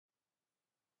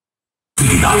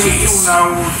novidades.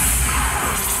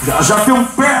 Já tem um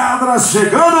pedra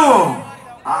chegando,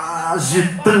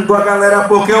 agitando a galera,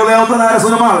 porque o Leão tá na área,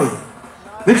 Sônia Mali.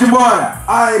 Vem embora,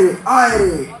 Irie,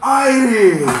 Irie,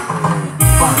 Irie.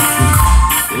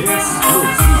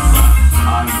 Exclusiva.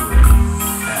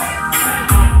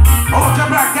 Olha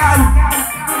pra cá.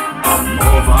 A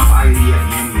nova Irie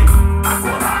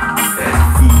agora é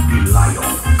Big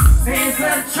Lion. There's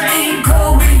a train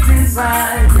going to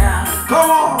Zion.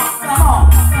 Come on, come on,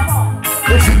 come on.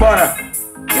 Vem embora.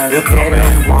 Eu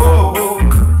prometo.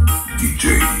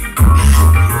 DJ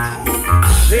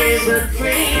There's a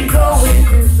train going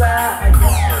to Zion.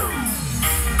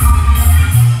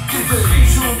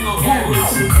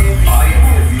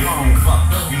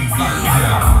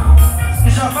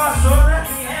 Já passou, né?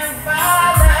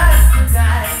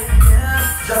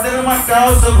 Já deram uma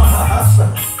causa, uma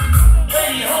raça.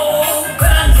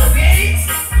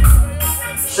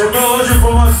 Chegou hoje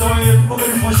informação aí, boca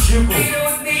de fuxico.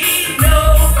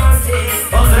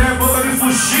 André, boca de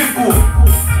fuxico.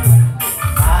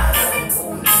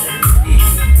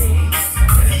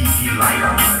 Big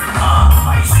Lion, a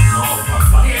mais nova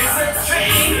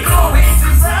batalha.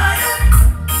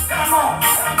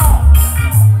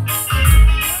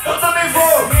 Eu também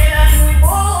vou.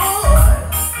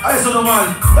 Aí, Sônia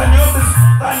Mali, tá em outra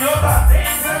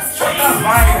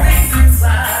vibe.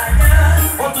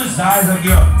 Outros ais aqui,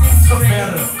 ó. Sou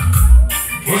pedra.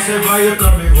 Você vai, eu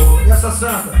também vou. E essa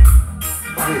santa?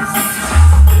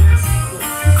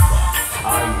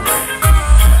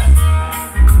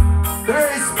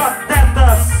 Três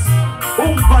patetas,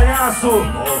 um palhaço,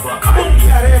 um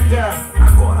careca,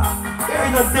 Agora e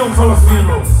ainda tem um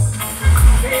falofino.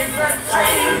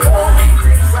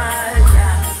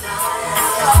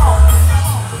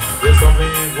 Eu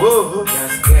também vou,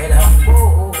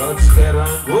 tô te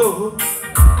esperando.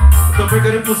 Eu também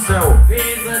quero ir pro céu.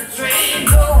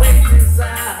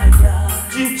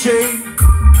 DJ,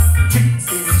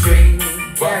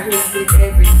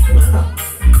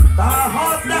 tá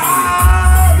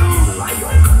rodado.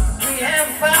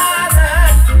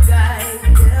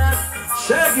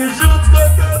 Chegue junto com o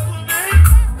teu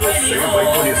bonito. você vai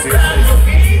conhecer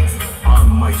a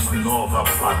mais nova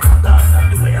batalha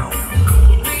do Leão.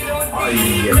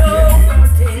 Aí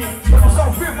Estamos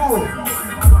ao vivo.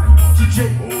 DJ,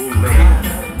 o Leão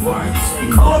vai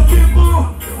ao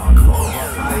vivo. a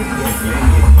nova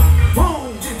Irie.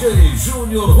 DJ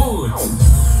Junior Roots,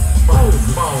 o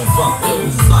malvadão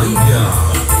da ilha.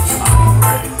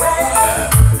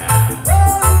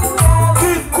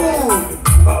 Kiko,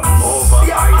 A nova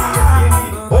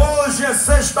Irie. hoje é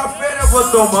sexta-feira, eu vou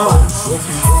tomar um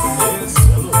chope.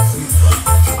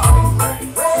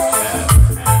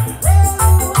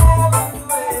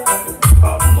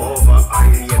 A nova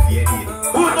Irie.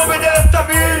 O nome dele é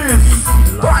Tamir.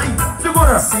 Vai,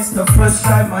 segura. Since the first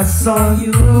time I saw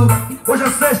you, Hoje é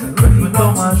sexta, eu vou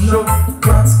tomar chope.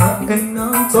 what's going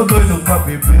on? Tô doido pra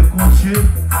beber contigo.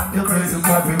 Eu doido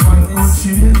pra beber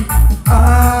contigo.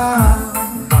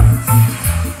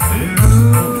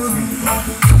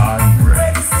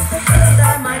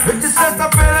 Eu de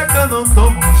sexta-feira que eu não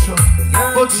tomo show.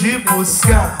 Vou te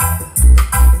buscar.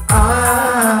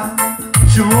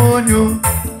 Júnior.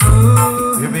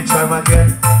 Every time I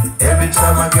get, every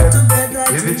time I get,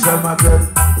 every time I get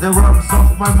the rocks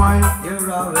off my mind.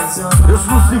 You're always on my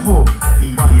Exclusivo.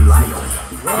 Big Lion.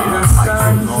 A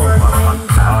mais nova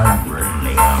batalha do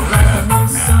Leão. new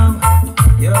song.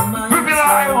 You're my Big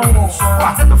Lion.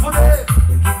 Quarteto fuder.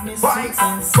 You give me Vai, sweet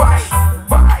vai, sensation.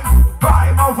 vai,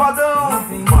 vai, malvadão.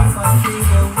 Even if I feel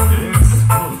the wind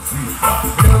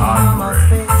blowing on my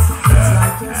face, it's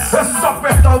like you're É só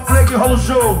apertar o play que rola o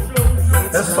show.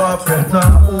 É só apertar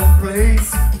o play.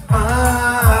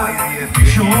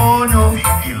 Júnior.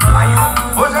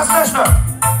 Hoje é sexta.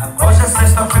 Hoje é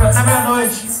sexta-feira até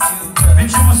meia-noite. Vim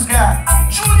te buscar.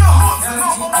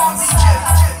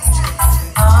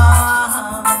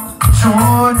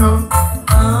 Júnior.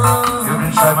 Eu vim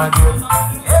te chamar aqui.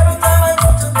 every time I go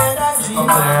to bed I dream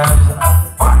of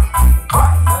Vai.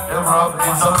 Eu vou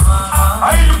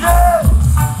aí, DJ.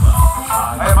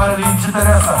 Aí, Marilyn, te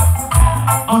interessa?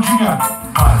 Ondinha.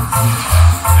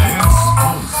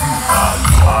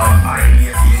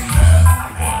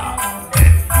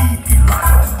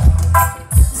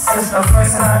 Since the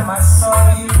first time I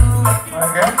saw you,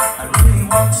 I really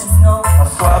want to know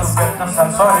Suado, quero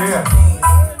cantar só areia.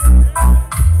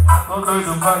 Tô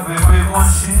doido pra beber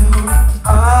contigo.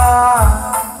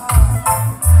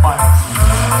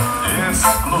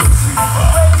 Exclusiva.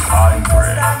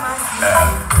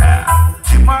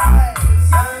 Demais.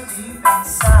 you're deep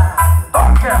inside.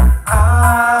 Toca.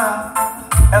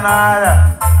 É na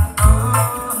área.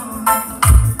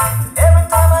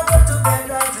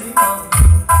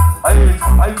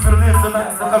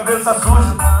 cabelo tá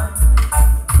sujo.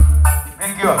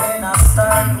 Vem aqui, ó.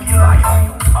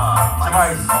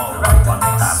 Demais.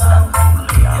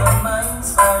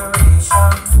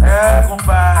 É,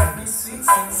 compadre.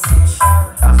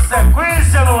 A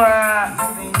sequência no ar.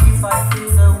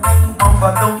 O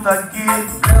malvadão tá aqui.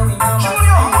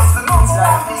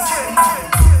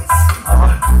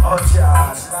 Ó,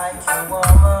 Thiago.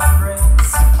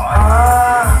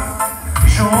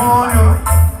 Júnior.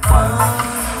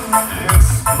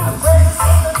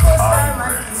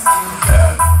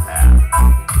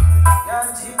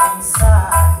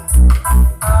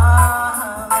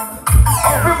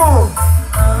 Ó, primo.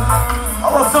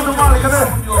 Alô, som do Mali, cadê?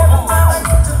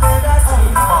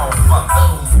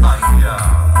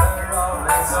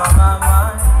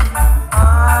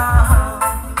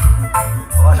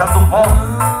 Já do bom.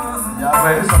 Já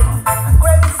é isso.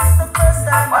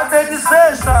 Vai ter de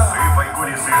sexta. Você vai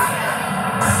conhecer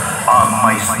a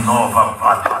mais nova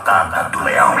batata do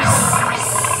leão.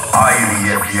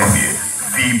 Irie FM,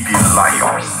 VIP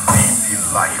Lion, VIP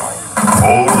Lion.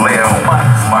 O leão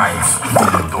mais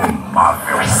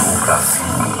indomável do Brasil.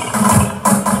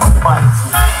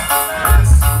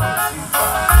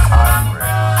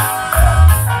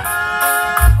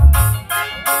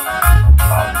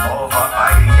 A nova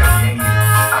Irie FM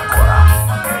agora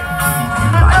é VIP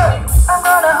Lion.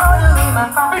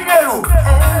 Primeiro.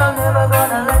 And I'm never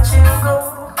gonna let you go.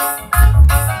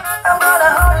 I'm gonna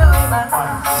hold you in my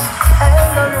arms.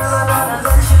 And I'm never gonna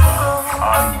let you go.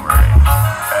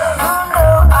 You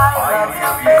know I love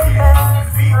you, baby.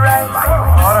 Right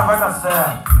from Agora vai dar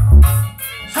certo.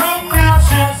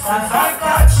 I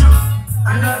got you.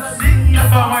 E a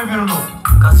tua mãe, Bruno?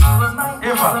 Cause you were mine.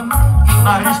 Eva,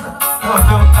 narista. Pô,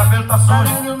 teu cabelo tá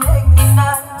sujo. You make me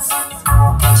nice.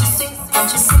 Can't you see?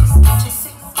 Can't you see? Can't you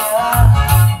see?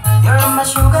 Yeah. You're my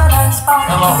sugar and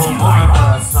spice. Ela roubou meu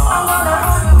coração. I'm gonna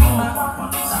hold you in my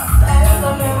arms. And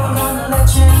I'm never gonna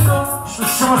let you go. Isso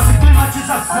chama-se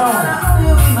climatização. I'm gonna hold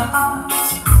you in my arms.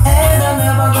 And I'm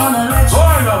never gonna let you go.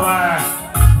 Oi, galera.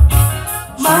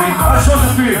 Achou,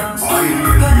 Zumbi?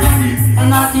 And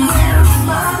nothing else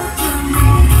matters to me.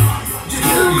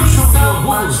 You so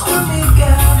much to me,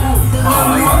 girl.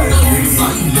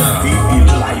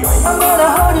 I'm gonna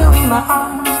hold you in my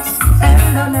arms.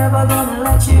 And I'm never gonna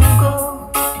let you go.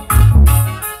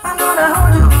 I'm gonna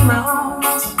hold you in my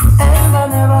arms. And I'm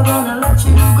never gonna let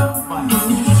you go.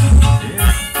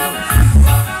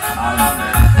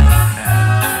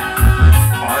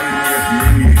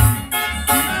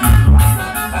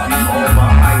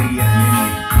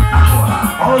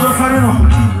 Alô, dançarino.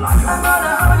 I'm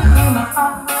gonna hold you in my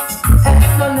arms.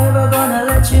 And I'm never gonna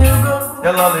let you go.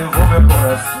 Ela levou meu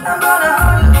coração. I'm gonna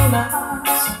hold you in my arms.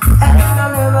 And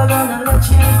I'm never gonna let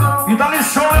you go. E dá-lhe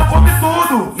show, eu come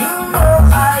tudo. You know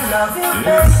I love you,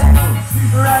 baby.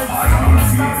 Right from the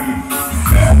start.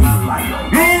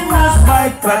 In the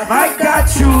spotlight, I got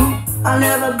you. I'll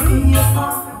never be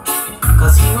apart.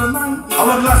 Cause you were mine.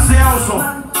 Alô, Glacielson.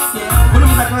 Yeah.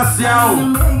 Grupo da Glacial. You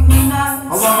make me nice.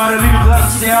 Alô, Amarelinho,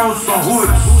 Glacielson,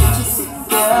 Roots.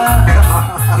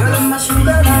 Yeah. You're my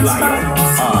sugar and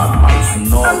spice.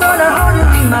 I'm gonna hold you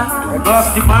in my arms.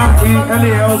 Gosto de Marco e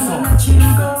Elielson. Let you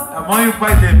go. A mãe e o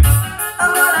pai dele.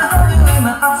 I'm gonna hold you in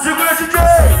my arms. Segura, DJ.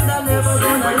 And I'm never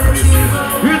gonna let you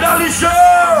go. E dá-lhe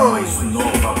show. Mais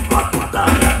nova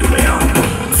batata do leão.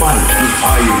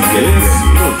 Irie FM,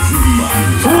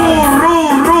 o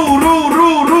leão mais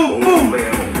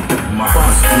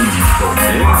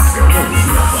indomável do Brasil.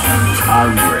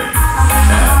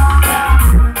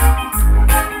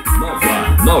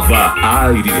 Nova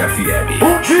Irie FM.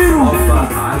 Um tiro.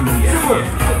 Nova Irie FM.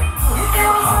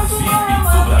 A VIP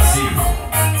do Brasil.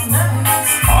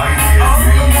 Irie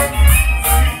FM.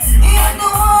 If the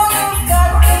one you've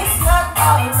got is not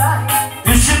alright.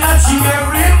 It's not in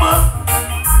every month.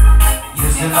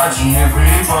 It's not in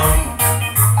every month.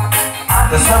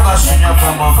 Essa baixinha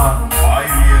pra mamar.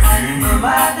 Irie FM. No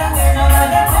matter when, no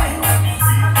matter when,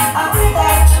 I'll be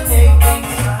there to make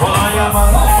things right. Olha a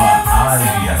mão. Nova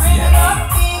Irie FM. Not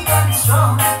big and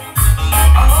strong.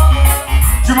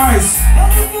 Demais.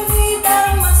 And if you need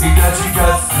that much, Fica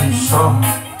de som.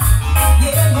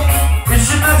 yeah, yeah. It's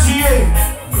not here.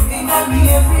 You can call me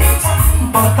every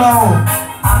time. Botão.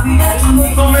 I'll be there to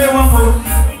make Do meu amor.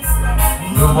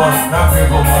 Eu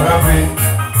vou morar bem.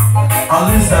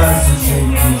 Alisar esse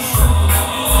jeito de chão.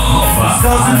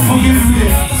 Doesn't forgive me.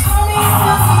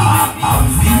 A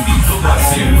VIP do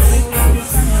Brasil.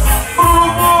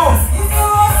 Bruno.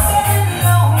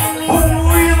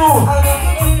 Hino.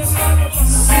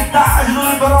 Cidade do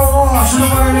Litoral Norte do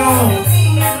Maranhão.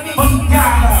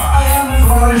 Pancada.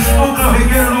 Flores do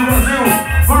Carregueiro do Brasil.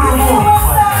 Bruno.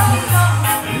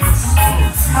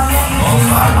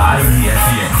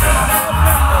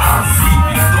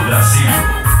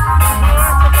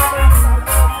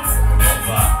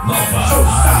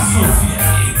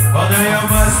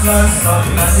 last up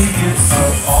and he gets so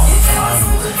on time.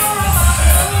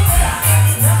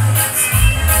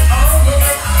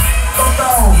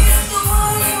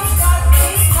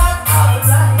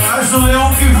 Mas o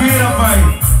leão que vira, pai.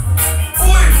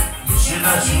 Ui!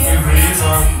 China de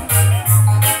reason.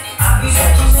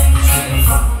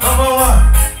 Vamos lá.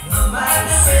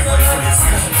 Você vai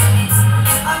conhecer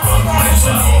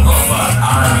a nova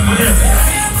Irie.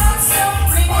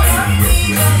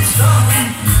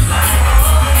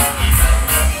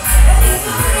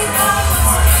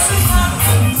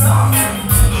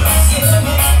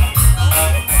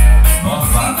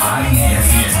 Nova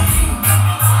Irie,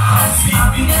 a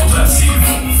VIP do Brasil.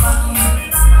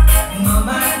 No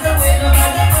matter way,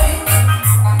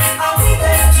 I'll be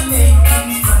there to make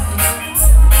things right.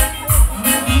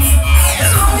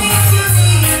 It's only if you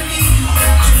need me.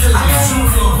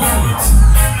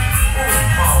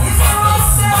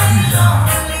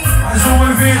 Mais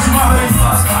evento, Marley.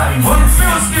 What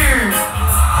feels good?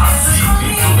 A VIP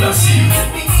do Brasil.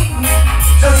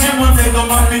 Já te mandei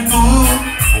tomar pintura.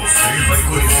 Você vai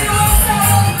conhecer a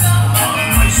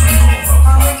mais nova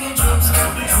batalha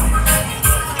do leão.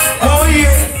 Oh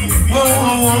yeah, oh,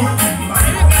 oh, oh.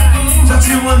 Já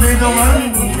te mandei tomar.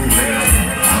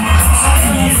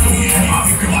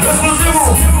 Exclusivo.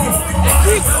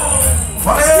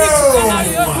 Valeu.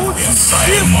 Essa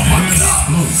é uma máquina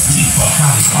exclusiva.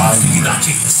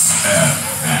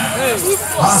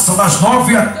 Passa das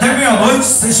 9 até meia-noite.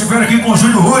 Vocês estiverem aqui com o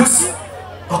Júlio Roots,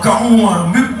 tocar uma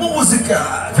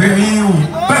música. Vem aí o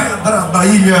Pedra da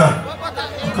Ilha,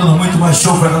 tocando muito mais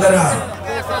show pra galera.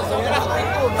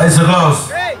 Aí, Zé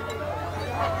Glaucio.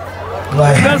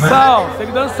 Tem que dançar, ó. Tem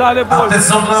que dançar depois.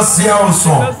 Atenção, Glacial, o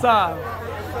som. Tem que dançar.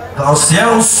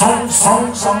 Glacial, som.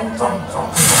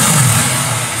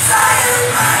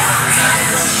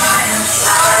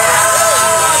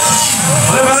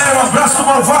 Valeu, galera. Um abraço do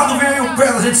Malvado. Vem aí o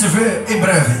Pedra. A gente se vê em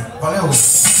breve. Valeu.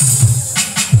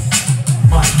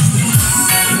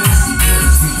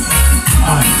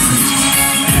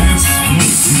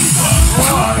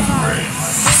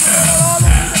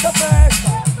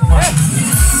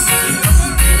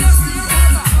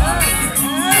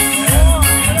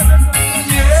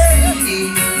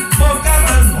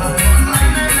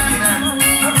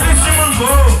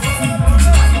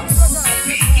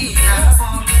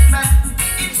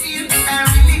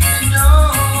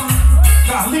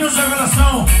 Carlinhos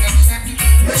Revelação.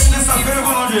 Esse terça-feira eu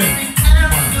vou lá onde?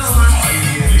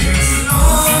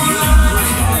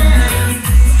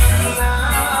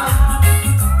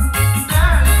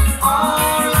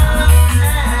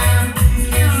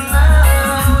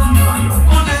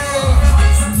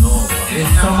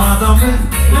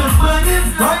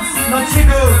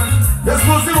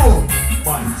 Exclusivo.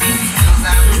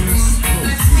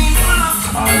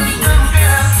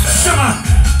 Chama.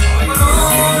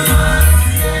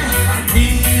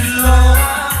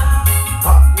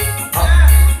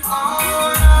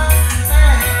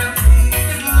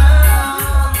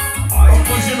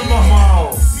 Fugindo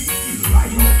normal.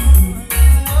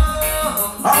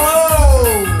 Alô.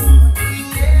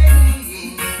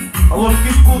 Alô,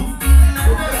 Kiko.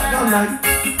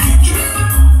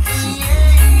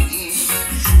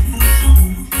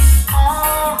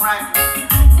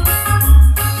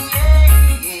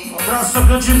 Abraço ao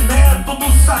grande Neto do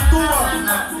Satua.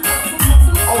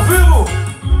 Ao vivo.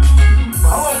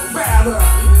 Alô, Pedra.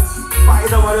 Pai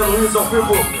da Maria Luísa ao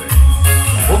vivo.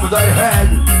 Vamos dar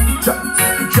head.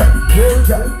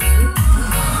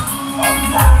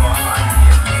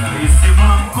 Esse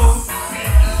manco.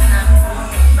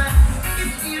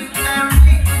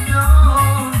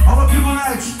 Alô,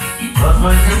 Pibonete.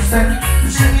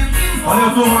 Valeu,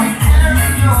 turma.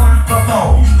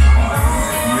 Total.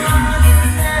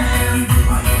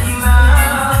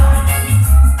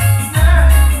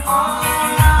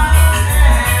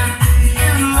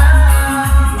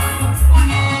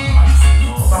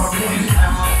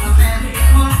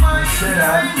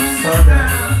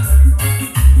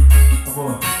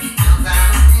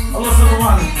 Alô, seu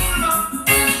Mário.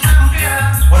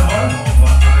 Vai embora?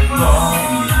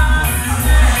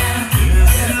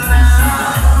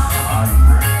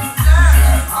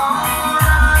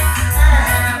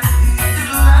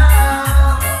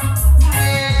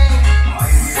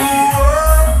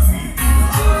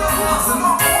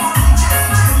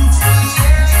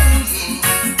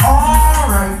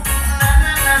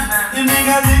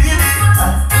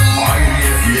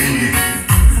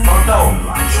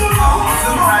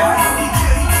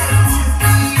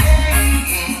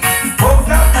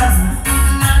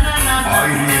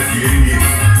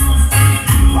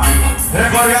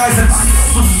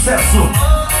 Sucesso!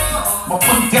 Uma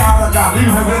pancada,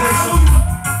 Carlinhos Revelation.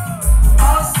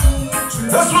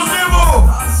 Exclusivo!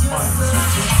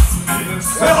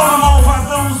 Pelo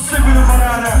malvadão, sempre no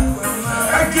parada.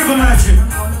 Aqui do Net.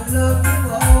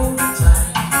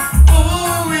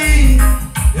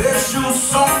 Deixa o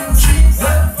som te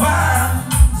levar.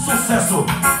 Sucesso!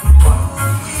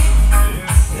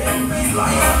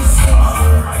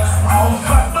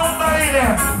 Malvadão da ilha.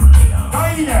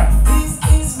 Da ilha.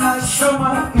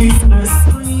 Chama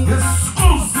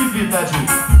exclusividade.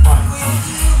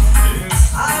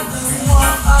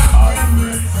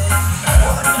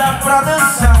 Dá pra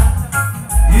dançar.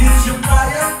 It's your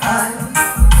body time.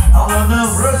 I wanna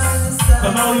rush.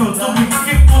 Canal YouTube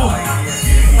Kiko.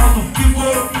 Canal do Kiko.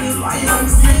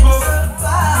 Kiko.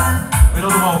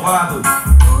 Melhor do malvado.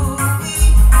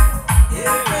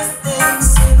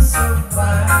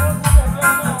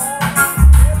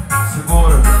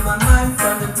 Segura.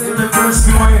 E depois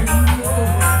que vai.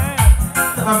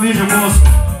 Tá na mídia, moço.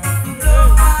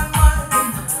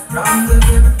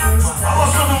 Alô,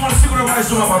 só não mais segura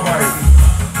mais uma, papai.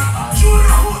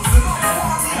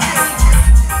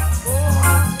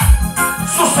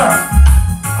 Sussa!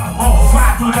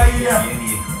 Malvado da ilha.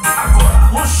 Agora.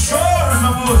 Um choro,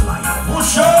 meu moço. Um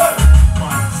choro.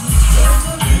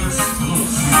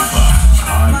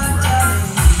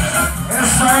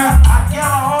 Essa é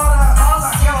aquela hora,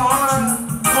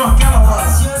 com aquela hora.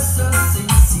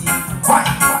 Vai,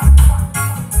 vai.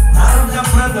 Nada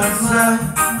pra dançar.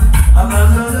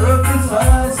 Another broken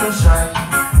sunshine.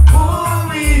 Pull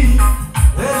me.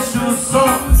 Deixa o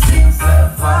som te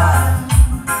levar.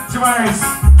 Demais.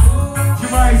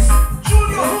 Demais.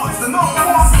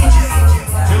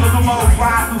 Estilo do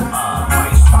malvado.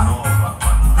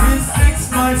 This takes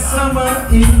my summer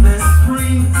in the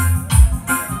spring.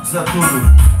 Isso é tudo.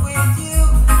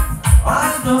 I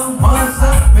don't want to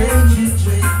make you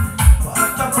dream.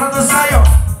 Tá pra dançar aí, ó.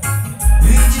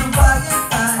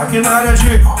 Aqui na área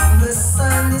de Conceiçao,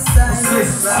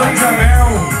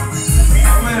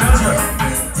 Palmeirandia.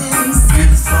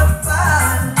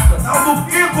 Canal do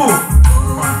Pico.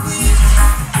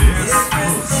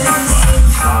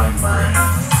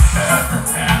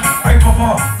 Aí,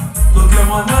 popó. Do que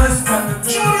uma mais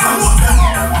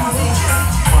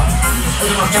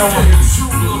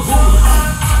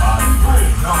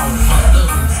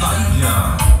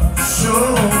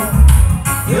show.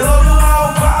 Eu não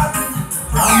malvado.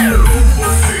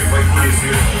 Você vai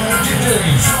conhecer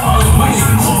a mais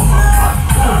nova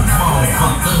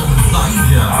malvadão da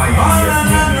ilha.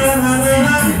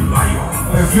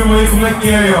 Eu filmo aí como é que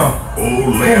é aí, ó.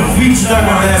 Convite da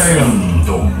galera aí, ó.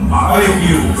 Olha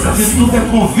aqui, isso tudo é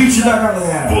convite da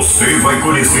galera. Você vai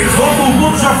conhecer Todo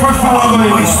mundo já foi falando aí,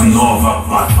 a mais nova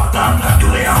batata do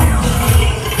leão.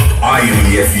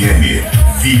 Irie FM,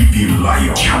 VIP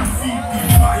Lion.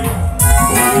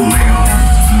 O leão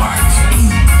mais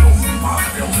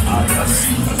indomável do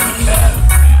Brasil.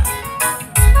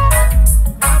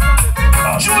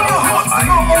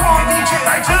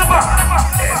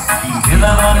 And I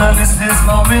wanna miss this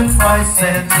moment for I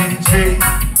said DJ.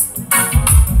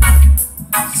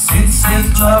 Since you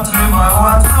dropped me, my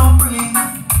heart will breathe.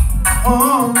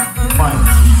 Oh,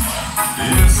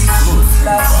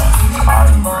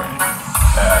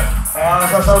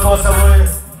 já saltou essa luz.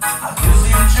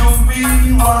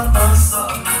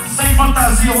 Sem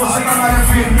fantasia, você tá na área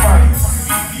firme, pai.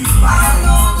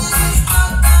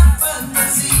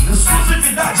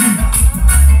 Exclusividade.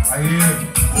 Aí.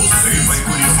 Você vai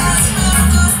conhecer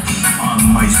a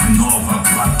mais nova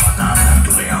batata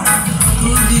do leão.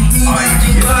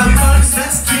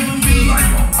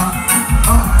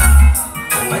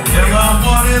 Aquela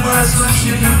morena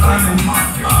surgindo pra mim.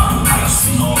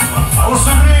 Alô,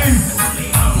 sobrinho.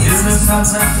 Business has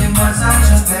something but I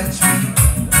just let me.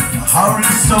 Hurry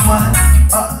so much,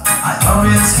 I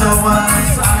hurry so much.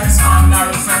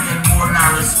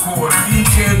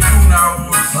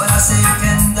 But I say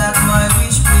can that my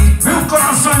wish be. Meu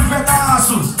coração em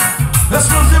pedaços.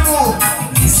 Exclusivo.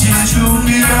 This is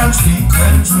truly a dream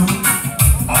come true.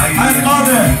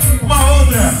 Another, uma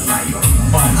outra.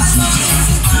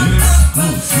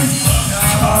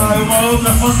 Ah, uma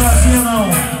outra fantasia não.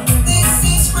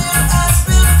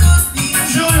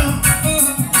 Júnior.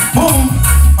 Bum.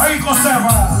 Aí,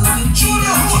 conserva.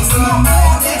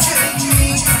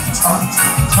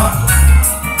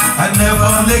 I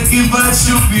never let you, but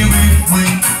you be with me.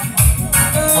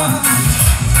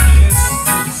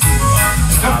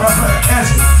 A próxima é Ed.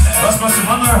 Próxima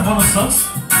semana é Arbano Santos.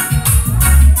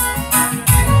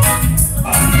 A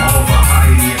nova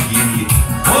Irie FM.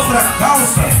 Outra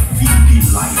calça. VIP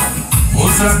Lion.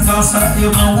 Outra calça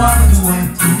eu não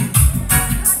aguento.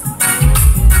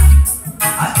 I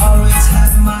always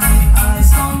had my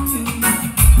eyes on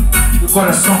you.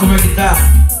 coração como é que tá?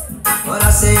 But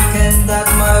I say can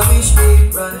that my wish be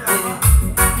granted.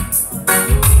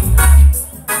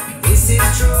 This is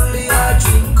truly a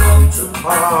dream come true.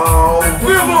 Ao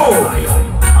vivo!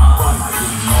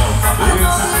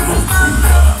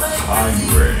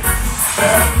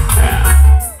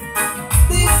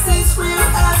 This is real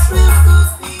as real could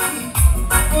be.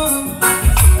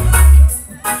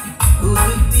 Could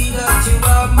it be that you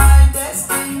are my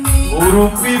destiny?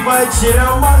 Urupi vai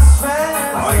tirar umas férias.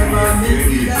 Never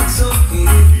maybe that's okay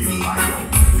with me.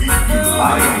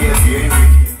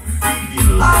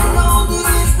 I know this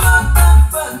is not a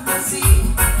fantasy.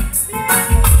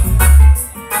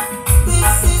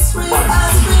 This is real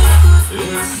as real could be.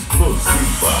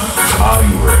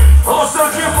 Ô, seu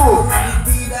tipo!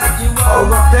 Ao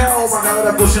hotel, uma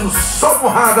galera curtindo só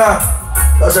porrada.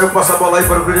 Nós já vamos passar a bola aí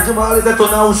para o Grande de Mal e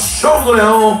detonar o show do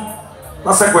Leão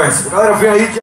na sequência. Galera, vem aí.